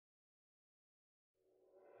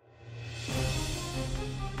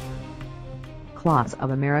CLAAS of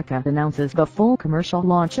America announces the full commercial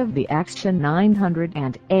launch of the Axion 900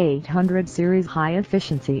 and 800 series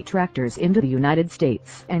high-efficiency tractors into the United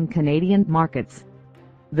States and Canadian markets.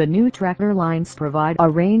 The new tractor lines provide a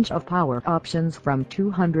range of power options from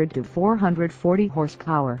 200 to 440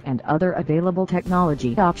 horsepower and other available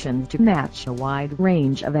technology options to match a wide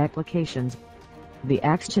range of applications. The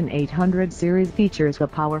Axion 800 series features a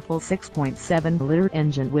powerful 6.7-liter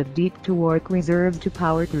engine with deep torque reserves to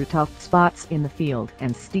power through tough spots in the field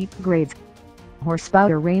and steep grades.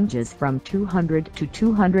 Horsepower ranges from 200 to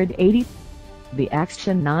 280. The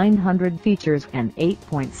Axion 900 features an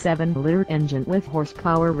 8.7-liter engine with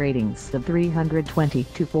horsepower ratings of 320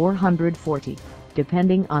 to 440,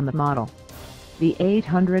 depending on the model. The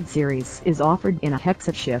 800 series is offered in a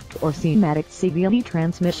HEXASHIFT or CMATIC CVT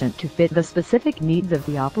transmission to fit the specific needs of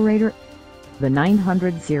the operator. The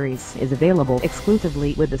 900 series is available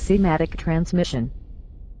exclusively with the CMATIC transmission.